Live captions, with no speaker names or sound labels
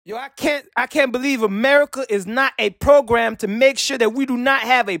Yo, I can't believe America is not a program to make sure that we do not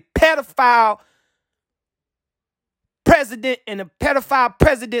have a pedophile president and a pedophile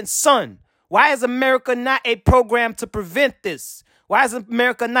president's son. Why is America not a program to prevent this? Why is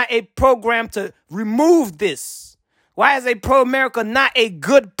America not a program to remove this? Why is America not a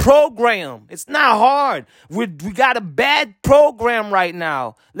good program? It's not hard. We got a bad program right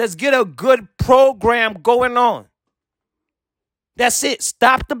now. Let's get a good program going on. That's it.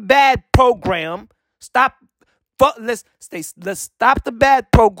 Stop the bad program. Stop. Let's stop the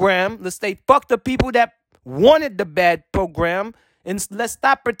bad program. Let's say fuck the people that wanted the bad program, and let's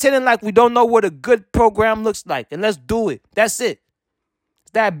stop pretending like we don't know what a good program looks like. And let's do it. That's it.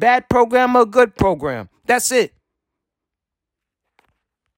 Is that a bad program or a good program? That's it.